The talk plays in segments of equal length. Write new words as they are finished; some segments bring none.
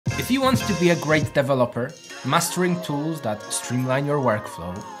If you want to be a great developer, mastering tools that streamline your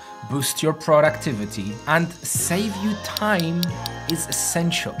workflow, boost your productivity, and save you time is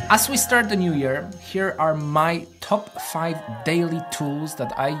essential. As we start the new year, here are my top 5 daily tools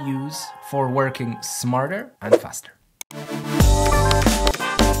that I use for working smarter and faster.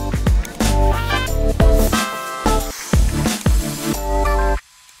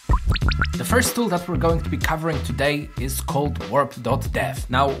 The first tool that we're going to be covering today is called Warp.dev.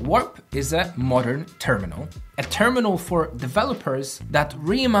 Now, Warp is a modern terminal, a terminal for developers that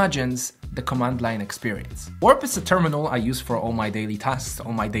reimagines the command line experience. Warp is a terminal I use for all my daily tasks,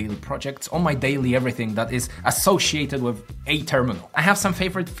 all my daily projects, all my daily everything that is associated with a terminal. I have some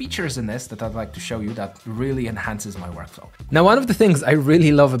favorite features in this that I'd like to show you that really enhances my workflow. Now, one of the things I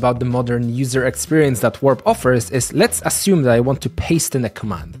really love about the modern user experience that Warp offers is, let's assume that I want to paste in a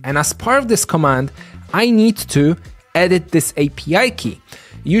command. And as part of this command, I need to edit this API key.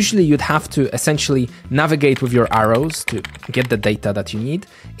 Usually you'd have to essentially navigate with your arrows to get the data that you need.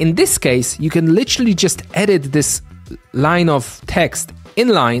 In this case, you can literally just edit this line of text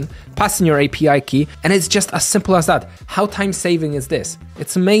inline, pass in your API key, and it's just as simple as that. How time-saving is this?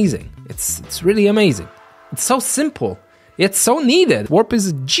 It's amazing. It's really amazing. It's so simple, yet so needed. Warp is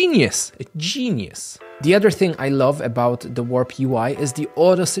a genius. The other thing I love about the Warp UI is the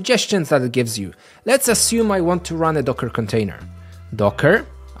auto suggestions that it gives you. Let's assume I want to run a Docker container. Docker,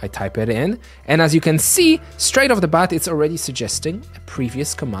 I type it in, and as you can see, straight off the bat, it's already suggesting a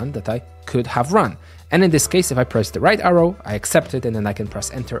previous command that I could have run. And in this case, if I press the right arrow, I accept it, and then I can press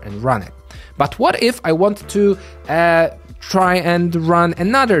enter and run it. But what if I want to try and run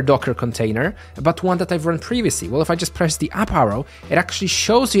another Docker container, but one that I've run previously? Well, if I just press the up arrow, it actually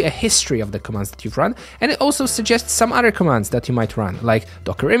shows you a history of the commands that you've run, and it also suggests some other commands that you might run, like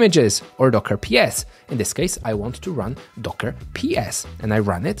Docker images or Docker PS. In this case, I want to run Docker PS, and I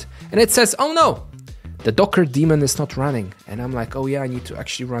run it, and it says, oh no, the Docker daemon is not running. And I'm like, oh yeah, I need to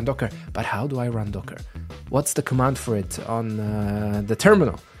actually run Docker. But how do I run Docker? What's the command for it on the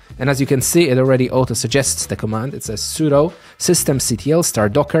terminal? And as you can see, it already auto-suggests the command. It says sudo systemctl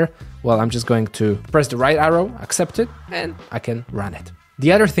start docker. Well, I'm just going to press the right arrow, accept it, and I can run it.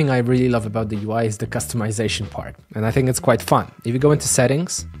 The other thing I really love about the UI is the customization part. And I think it's quite fun. If you go into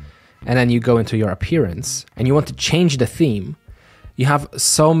settings, and then you go into your appearance, and you want to change the theme, you have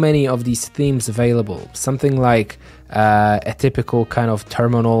so many of these themes available. Something like a typical kind of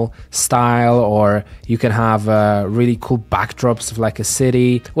terminal style, or you can have really cool backdrops of like a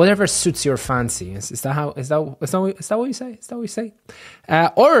city, whatever suits your fancy. Is that what you say? Is that what you say?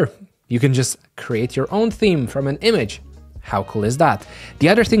 Or you can just create your own theme from an image. How cool is that? The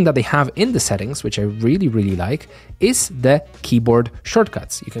other thing that they have in the settings, which I really like, is the keyboard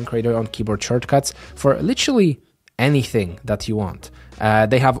shortcuts. You can create your own keyboard shortcuts for literally anything that you want.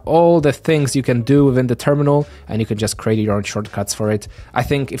 They have all the things you can do within the terminal, and you can just create your own shortcuts for it. I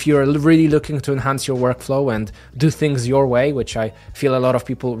think if you're really looking to enhance your workflow and do things your way, which I feel a lot of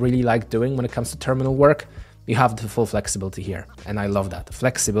people really like doing when it comes to terminal work, you have the full flexibility here. And I love that.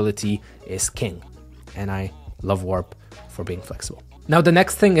 Flexibility is king. And I love Warp for being flexible. Now, the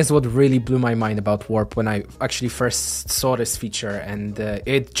next thing is what really blew my mind about Warp when I actually first saw this feature, and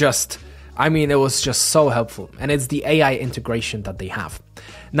it was just so helpful, and it's the AI integration that they have.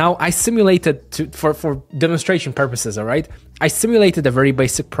 Now, I simulated, for demonstration purposes, all right? I simulated a very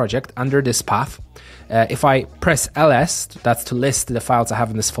basic project under this path. If I press ls, that's to list the files I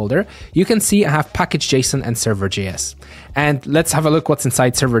have in this folder, you can see I have package.json and server.js. And let's have a look what's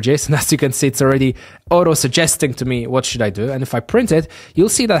inside server.js. As you can see, it's already auto-suggesting to me what should I do. And if I print it, you'll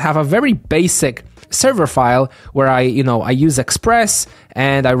see that I have a very basic server file where I use Express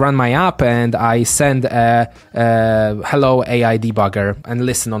and I run my app and I send a hello AI debugger and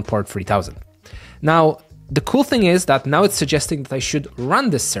listen on port 3000. Now, the cool thing is that now it's suggesting that I should run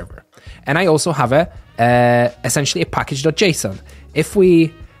this server. And I also have essentially a package.json. If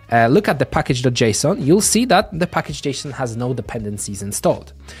we look at the package.json, you'll see that the package.json has no dependencies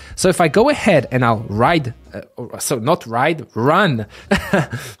installed. So if I go ahead and I'll run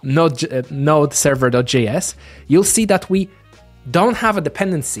node server.js, you'll see that we don't have a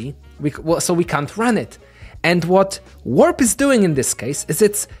dependency, so we can't run it. And what Warp is doing in this case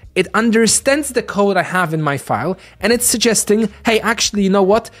is it understands the code I have in my file, and it's suggesting, hey, actually, you know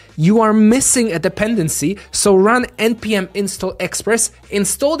what? You are missing a dependency, so run npm install express,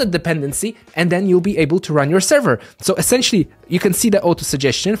 install the dependency, and then you'll be able to run your server. So essentially, you can see the auto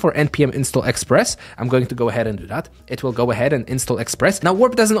suggestion for npm install express. I'm going to go ahead and do that. It will go ahead and install express. Now,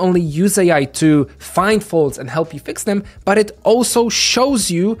 Warp doesn't only use AI to find faults and help you fix them, but it also shows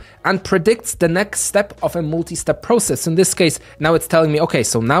you and predicts the next step of a multi-step process. In this case, now it's telling me, okay,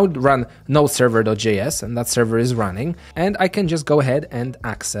 so now now run node server.js, and that server is running. And I can just go ahead and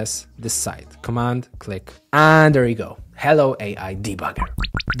access this site. Command, click, and there you go. Hello AI debugger.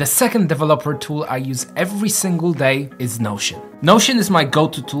 The second developer tool I use every single day is Notion. Notion is my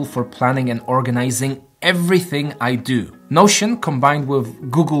go-to tool for planning and organizing everything I do. Notion combined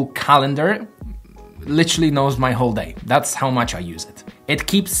with Google Calendar literally knows my whole day. That's how much I use it. It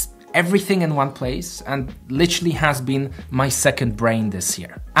keeps everything in one place and literally has been my second brain this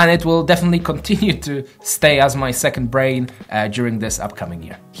year. And it will definitely continue to stay as my second brain during this upcoming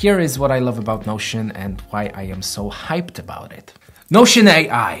year. Here is what I love about Notion and why I am so hyped about it. Notion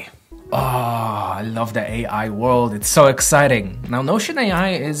AI. Oh, I love the AI world. It's so exciting. Now, Notion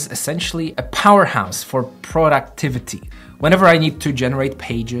AI is essentially a powerhouse for productivity. Whenever I need to generate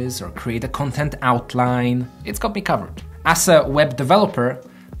pages or create a content outline, it's got me covered. As a web developer,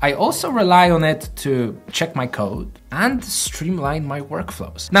 I also rely on it to check my code and streamline my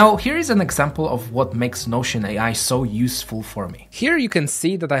workflows. Now, here is an example of what makes Notion AI so useful for me. Here you can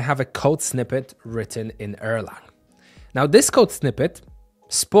see that I have a code snippet written in Erlang. Now, this code snippet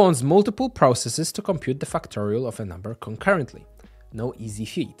spawns multiple processes to compute the factorial of a number concurrently. No easy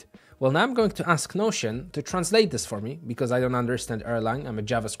feat. Well, now I'm going to ask Notion to translate this for me because I don't understand Erlang. I'm a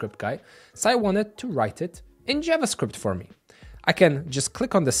JavaScript guy, so I wanted to write it in JavaScript for me. I can just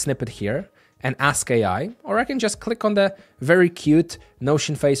click on the snippet here and ask AI, or I can just click on the very cute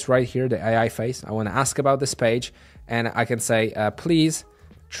Notion face right here, the AI face. I want to ask about this page, and I can say, please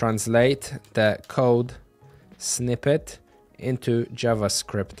translate the code snippet into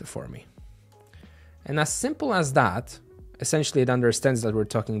JavaScript for me. And as simple as that, essentially it understands that we're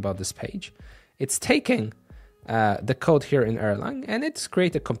talking about this page. It's taking the code here in Erlang, and it's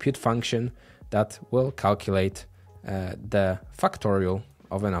created a compute function that will calculate the factorial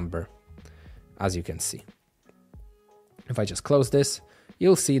of a number, as you can see. If I just close this,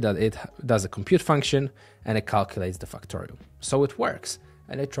 you'll see that it does a compute function and it calculates the factorial. So it works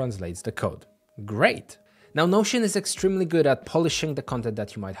and it translates the code. Great. Now, Notion is extremely good at polishing the content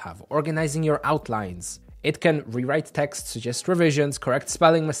that you might have, organizing your outlines. It can rewrite text, suggest revisions, correct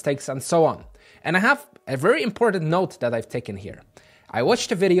spelling mistakes, and so on. And I have a very important note that I've taken here. I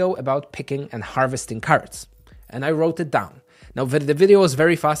watched a video about picking and harvesting carrots, and I wrote it down. Now, the video was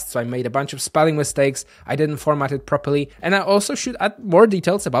very fast, so I made a bunch of spelling mistakes, I didn't format it properly, and I also should add more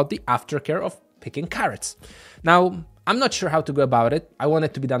details about the aftercare of picking carrots. Now, I'm not sure how to go about it. I want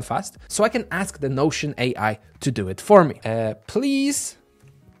it to be done fast, so I can ask the Notion AI to do it for me. Please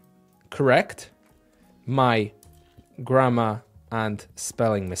correct my grammar and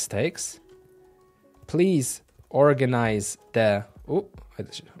spelling mistakes. Please organize the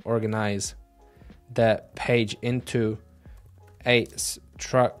page into a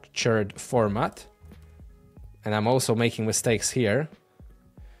structured format. And I'm also making mistakes here.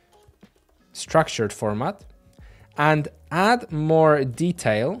 Structured format. And add more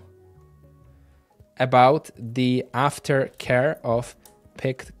detail about the aftercare of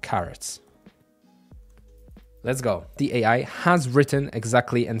picked carrots. Let's go. The AI has written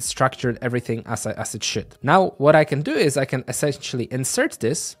exactly and structured everything as it should. Now, what I can do is I can essentially insert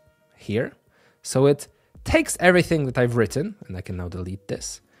this here. So it takes everything that I've written, and I can now delete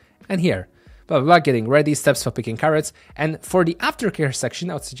this. And here, blah, blah, blah, getting ready, steps for picking carrots. And for the aftercare section,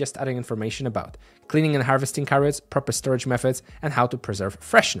 I would suggest adding information about cleaning and harvesting carrots, proper storage methods, and how to preserve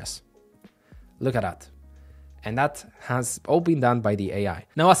freshness. Look at that. And that has all been done by the AI.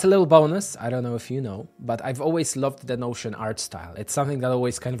 Now, as a little bonus, I don't know if you know, but I've always loved the Notion art style. It's something that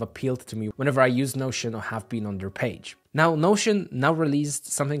always kind of appealed to me whenever I use Notion or have been on their page. Now, Notion now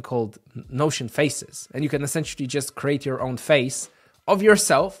released something called Notion Faces, and you can essentially just create your own face of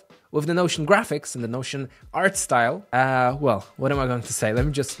yourself with the Notion graphics and the Notion art style. Well, what am I going to say? Let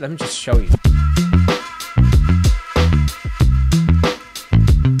me just show you.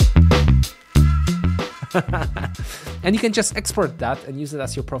 And you can just export that and use it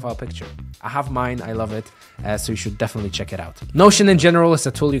as your profile picture. I have mine, I love it, so you should definitely check it out. Notion in general is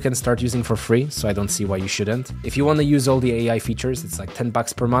a tool you can start using for free, so I don't see why you shouldn't. If you want to use all the AI features, it's like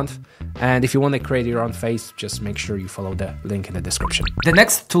 $10 per month. And if you want to create your own face, just make sure you follow the link in the description. The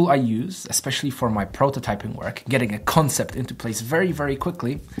next tool I use, especially for my prototyping work, getting a concept into place very, very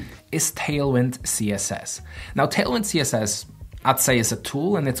quickly, is tailwindCSS. Now, tailwindCSS, I'd say, is a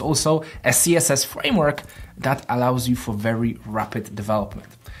tool, and it's also a CSS framework that allows you for very rapid development.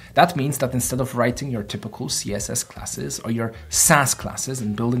 That means that instead of writing your typical CSS classes or your Sass classes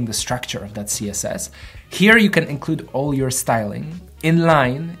and building the structure of that CSS, here you can include all your styling in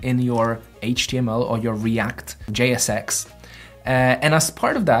line in your HTML or your React JSX. And as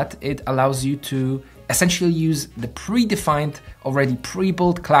part of that, it allows you to essentially use the predefined, already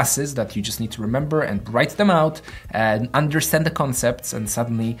pre-built classes that you just need to remember and write them out and understand the concepts, and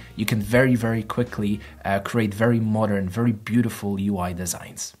suddenly you can very, very quickly create very modern, very beautiful UI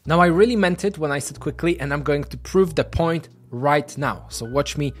designs. Now, I really meant it when I said quickly, and I'm going to prove the point right now. So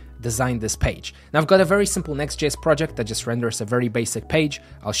watch me design this page. Now I've got a very simple Next.js project that just renders a very basic page.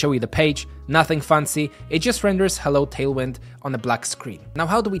 I'll show you the page, nothing fancy. It just renders hello Tailwind on a black screen. Now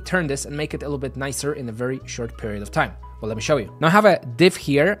how do we turn this and make it a little bit nicer in a very short period of time? Well, let me show you. Now I have a div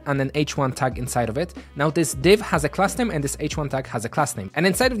here and an h1 tag inside of it. Now this div has a class name and this h1 tag has a class name. And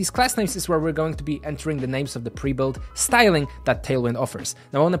inside of these class names is where we're going to be entering the names of the pre-built styling that Tailwind offers.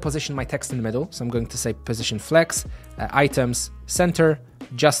 Now I want to position my text in the middle. So I'm going to say position flex, items, center,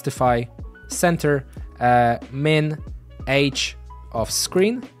 justify, center, min, h of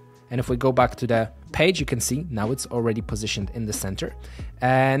screen. And if we go back to the page, you can see now it's already positioned in the center.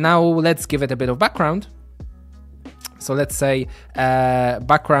 Now let's give it a bit of background. So let's say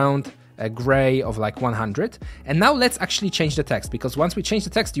background gray of like 100. And now let's actually change the text, because once we change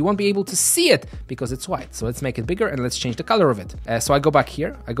the text, you won't be able to see it because it's white. So let's make it bigger and let's change the color of it. So I go back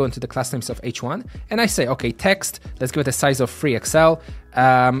here, I go into the class names of h1 and I say, okay, text, let's give it a size of free Excel.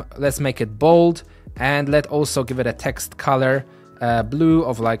 Let's make it bold and let's also give it a text color blue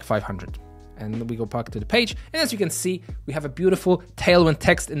of like 500. And we go back to the page, and as you can see, we have a beautiful Tailwind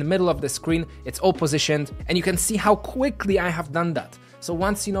text in the middle of the screen. It's all positioned, and you can see how quickly I have done that. So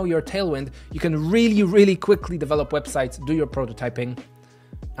once you know your Tailwind, you can really, really quickly develop websites, do your prototyping,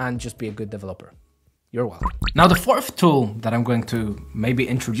 and just be a good developer. You're welcome. Now, the fourth tool that I'm going to maybe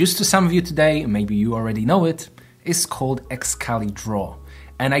introduce to some of you today, maybe you already know it, is called Excalidraw.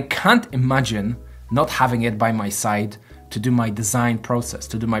 And I can't imagine not having it by my side to do my design process,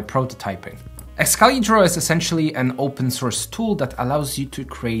 to do my prototyping. Excalidraw is essentially an open source tool that allows you to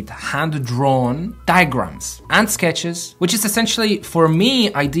create hand-drawn diagrams and sketches, which is essentially, for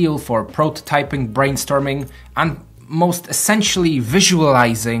me, ideal for prototyping, brainstorming, and most essentially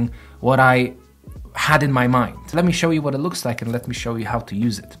visualizing what I had in my mind. Let me show you what it looks like and let me show you how to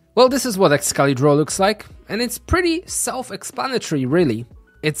use it. Well, this is what Excalidraw looks like, and it's pretty self-explanatory, really.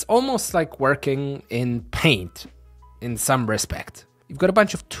 It's almost like working in Paint in some respect. You've got a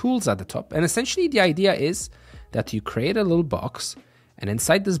bunch of tools at the top, and essentially the idea is that you create a little box, and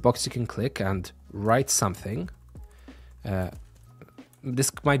inside this box you can click and write something.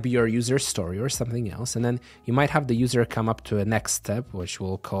 This might be your user story or something else, and then you might have the user come up to a next step, which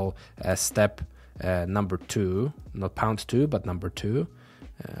we'll call step number 2, not pound 2, but number 2.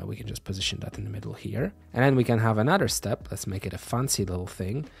 We can just position that in the middle here. And then we can have another step. Let's make it a fancy little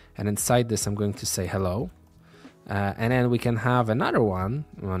thing. And inside this, I'm going to say hello. And then we can have another one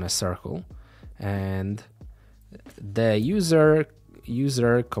on a circle, and the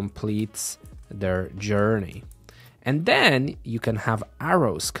user completes their journey. And then you can have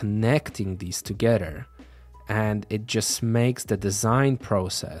arrows connecting these together, and it just makes the design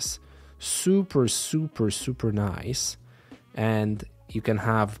process super, super, super nice. And you can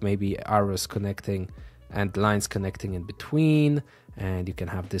have maybe arrows connecting and lines connecting in between, and you can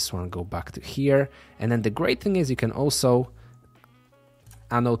have this one go back to here. And then the great thing is you can also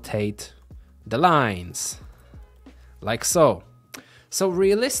annotate the lines like so. So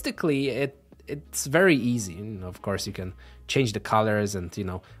realistically, it's very easy. Of course, you can change the colors and,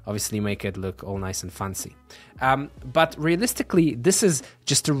 obviously make it look all nice and fancy. But realistically, this is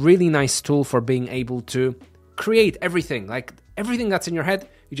just a really nice tool for being able to create everything, like everything that's in your head.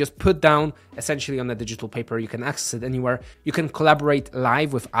 You just put down essentially on a digital paper. You can access it anywhere. You can collaborate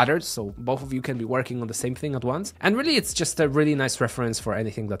live with others, so both of you can be working on the same thing at once. And really, it's just a really nice reference for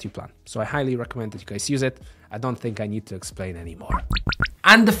anything that you plan. So I highly recommend that you guys use it. I don't think I need to explain anymore.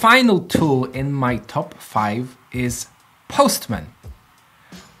 And the final tool in my top 5 is Postman.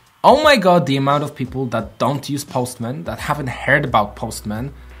 Oh my God, the amount of people that don't use Postman, that haven't heard about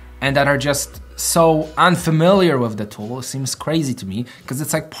Postman, and that are just so unfamiliar with the tool seems crazy to me, because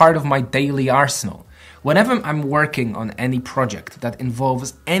it's like part of my daily arsenal. Whenever I'm working on any project that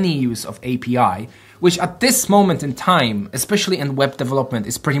involves any use of API, which at this moment in time, especially in web development,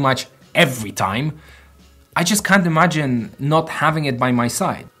 is pretty much every time, I just can't imagine not having it by my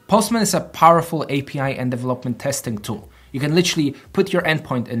side. Postman is a powerful API and development testing tool. You can literally put your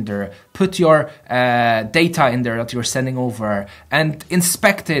endpoint in there, put your data in there that you're sending over, and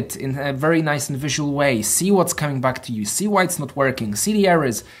inspect it in a very nice and visual way, see what's coming back to you, see why it's not working, see the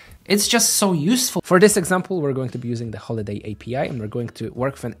errors. It's just so useful. For this example, we're going to be using the holiday API, and we're going to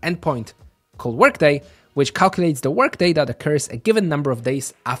work with an endpoint called workday, which calculates the workday that occurs a given number of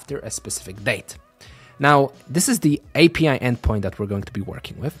days after a specific date. Now, this is the API endpoint that we're going to be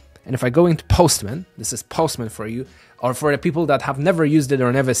working with. And if I go into Postman, this is Postman for you, or for the people that have never used it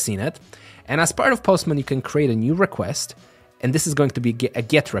or never seen it. And as part of Postman, you can create a new request. And this is going to be a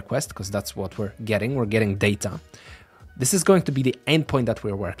GET request, because that's what we're getting. We're getting data. This is going to be the endpoint that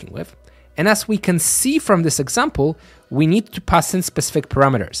we're working with. And as we can see from this example, we need to pass in specific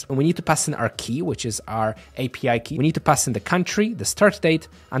parameters. And we need to pass in our key, which is our API key. We need to pass in the country, the start date,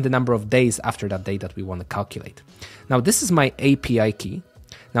 and the number of days after that date that we want to calculate. Now, this is my API key.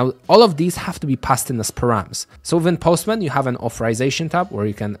 Now, all of these have to be passed in as params. So within Postman, you have an authorization tab where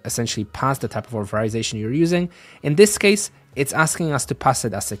you can essentially pass the type of authorization you're using. In this case, it's asking us to pass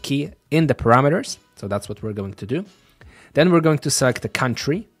it as a key in the parameters. So that's what we're going to do. Then we're going to select the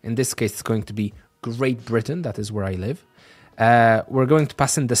country. In this case, it's going to be Great Britain. That is where I live. We're going to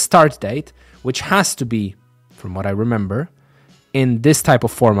pass in the start date, which has to be, from what I remember, in this type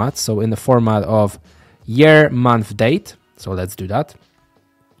of format. So in the format of year, month, date. So let's do that.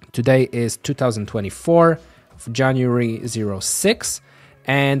 Today is 2024, January 06.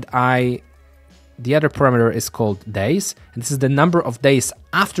 And the other parameter is called days. And this is the number of days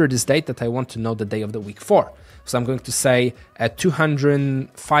after this date that I want to know the day of the week for. So I'm going to say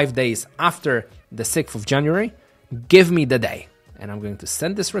 205 days after the 6th of January, give me the day. And I'm going to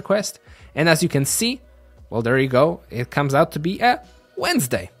send this request. And as you can see, well, there you go. It comes out to be a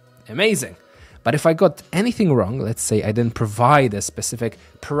Wednesday. Amazing. But if I got anything wrong, let's say I didn't provide a specific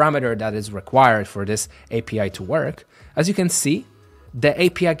parameter that is required for this API to work, as you can see, the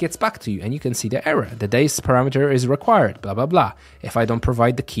API gets back to you and you can see the error. The days parameter is required, blah, blah, blah. If I don't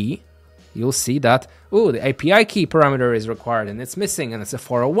provide the key, you'll see that, oh, the API key parameter is required and it's missing and it's a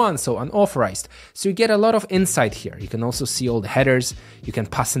 401, so unauthorized. So you get a lot of insight here. You can also see all the headers. You can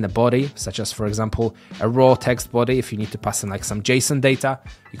pass in a body, such as, for example, a raw text body. If you need to pass in like some JSON data,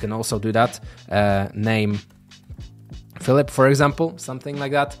 you can also do that. Name Filip, for example, something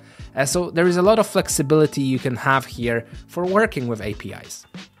like that. So there is a lot of flexibility you can have here for working with APIs.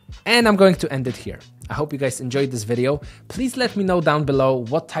 And I'm going to end it here. I hope you guys enjoyed this video. Please let me know down below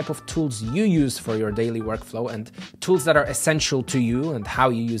what type of tools you use for your daily workflow and tools that are essential to you and how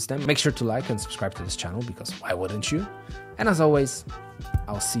you use them. Make sure to like and subscribe to this channel, because why wouldn't you? And as always,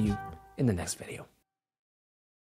 I'll see you in the next video.